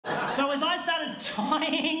So as I started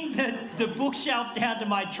tying the bookshelf down to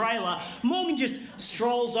my trailer, Morgan just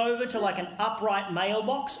strolls over to like an upright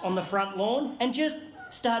mailbox on the front lawn and just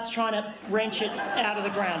starts trying to wrench it out of the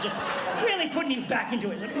ground, just really putting his back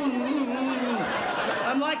into it. Like,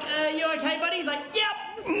 I'm like, you okay, buddy? He's like, yep.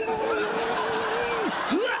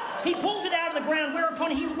 He pulls it out of the ground,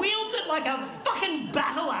 whereupon he wields it like a fucking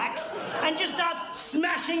battle axe and just starts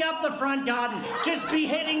smashing up the front garden, just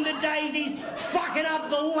beheading the daisies, fucking up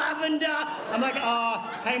the lavender. I'm like, oh,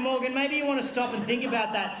 hey, Morgan, maybe you want to stop and think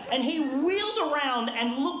about that. And he wheeled around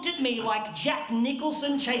and looked at me like Jack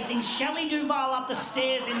Nicholson chasing Shelley Duvall up the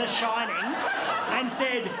stairs in The Shining and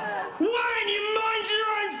said, why don't you mind your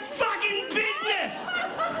own fucking business?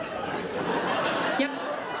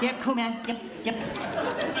 Yep, cool, man. Yep.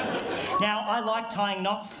 Now, I like tying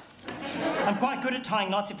knots. I'm quite good at tying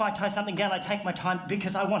knots. If I tie something down, I take my time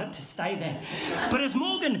because I want it to stay there. But as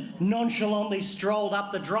Morgan nonchalantly strolled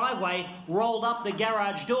up the driveway, rolled up the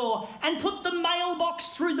garage door, and put the mailbox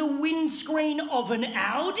through the windscreen of an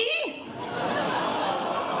Audi,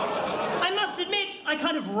 I must admit, I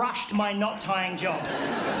kind of rushed my knot tying job.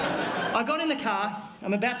 I got in the car,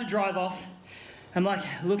 I'm about to drive off. I'm like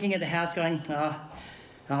looking at the house going,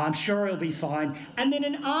 I'm sure he'll be fine. And then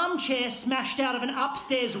an armchair smashed out of an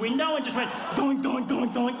upstairs window and just went doink, doink,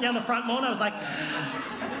 doink, doink down the front lawn. I was like,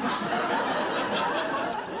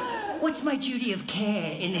 what's my duty of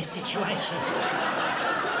care in this situation?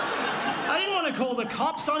 I didn't want to call the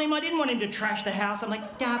cops on him. I didn't want him to trash the house. I'm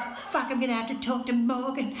like, fuck, I'm going to have to talk to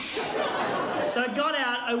Morgan. So I got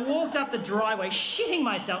out, I walked up the driveway, shitting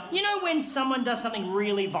myself. You know when someone does something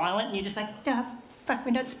really violent and you're just like, fuck,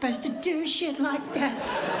 we're not supposed to do shit like that.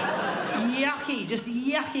 Yucky, just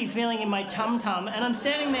yucky feeling in my tum-tum. And I'm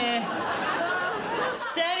standing there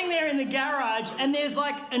in the garage, and there's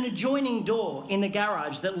like an adjoining door in the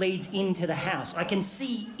garage that leads into the house. I can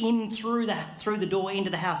see in through the door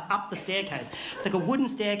into the house, up the staircase. It's like a wooden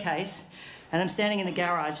staircase, and I'm standing in the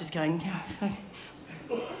garage just going,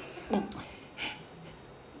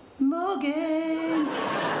 Morgan!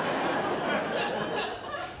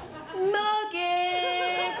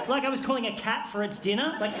 Like I was calling a cat for its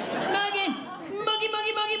dinner. Like, Morgan! Muggy,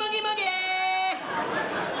 muggy, muggy, muggy, muggy!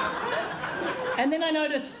 And then I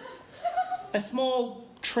notice a small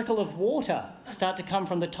trickle of water start to come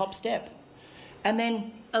from the top step. And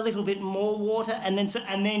then a little bit more water, and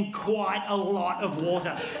then quite a lot of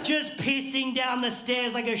water. Just pissing down the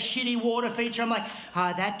stairs like a shitty water feature. I'm like,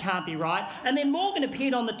 that can't be right. And then Morgan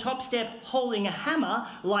appeared on the top step holding a hammer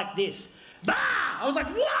like this. Bah! I was like,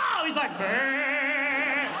 whoa! He's like, bah!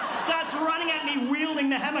 Starts running at me, wielding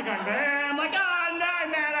the hammer, going, bah! I'm like, oh, no,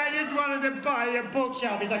 man, I just wanted to buy your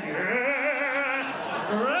bookshelf. He's like,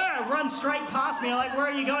 runs straight past me. I'm like, where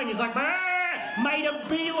are you going? He's like, bah! Made a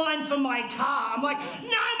beeline for my car. I'm like,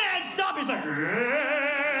 no, man, stop. He's like,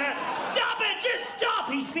 stop it, just stop.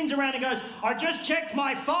 He spins around and goes, I just checked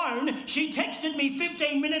my phone. She texted me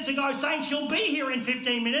 15 minutes ago saying she'll be here in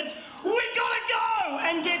 15 minutes. We gotta go!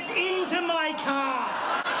 And gets into my car.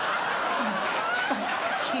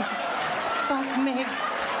 Jesus, fuck me.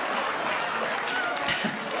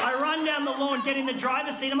 I run down the lawn, get in the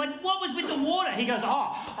driver's seat. I'm like, what was with the water? He goes,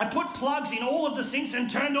 I put plugs in all of the sinks and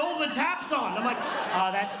turned all the taps on. I'm like,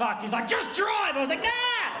 that's fucked. He's like, just drive. I was like,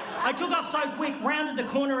 I took off so quick, rounded the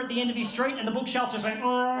corner at the end of his street, and the bookshelf just went,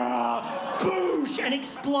 boosh, and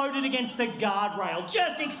exploded against the guardrail.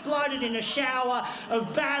 Just exploded in a shower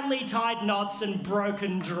of badly tied knots and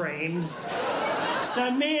broken dreams.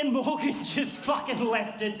 So me and Morgan just fucking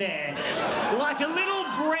left it there. Like a little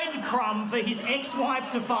breadcrumb for his ex-wife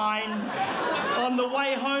to find on the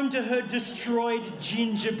way home to her destroyed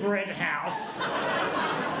gingerbread house.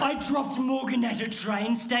 I dropped Morgan at a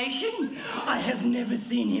train station. I have never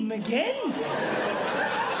seen him again.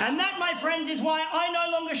 And that, my friends, is why I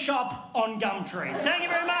no longer shop on Gumtree. Thank you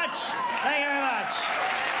very much. Thank you very much.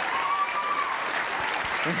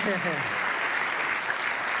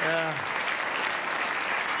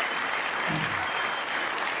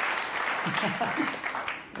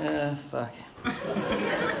 Fuck.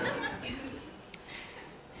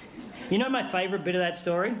 You know my favourite bit of that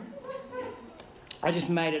story? I just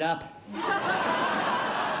made it up.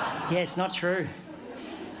 Yeah, it's not true.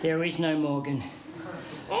 There is no Morgan.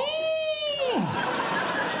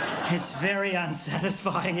 It's very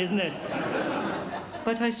unsatisfying, isn't it?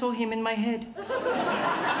 But I saw him in my head.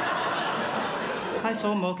 I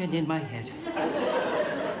saw Morgan in my head.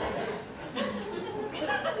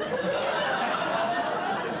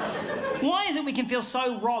 Why is it we can feel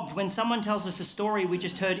so robbed when someone tells us a story we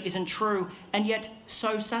just heard isn't true, and yet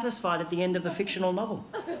so satisfied at the end of a fictional novel?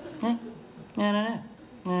 Huh? I don't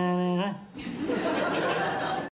know.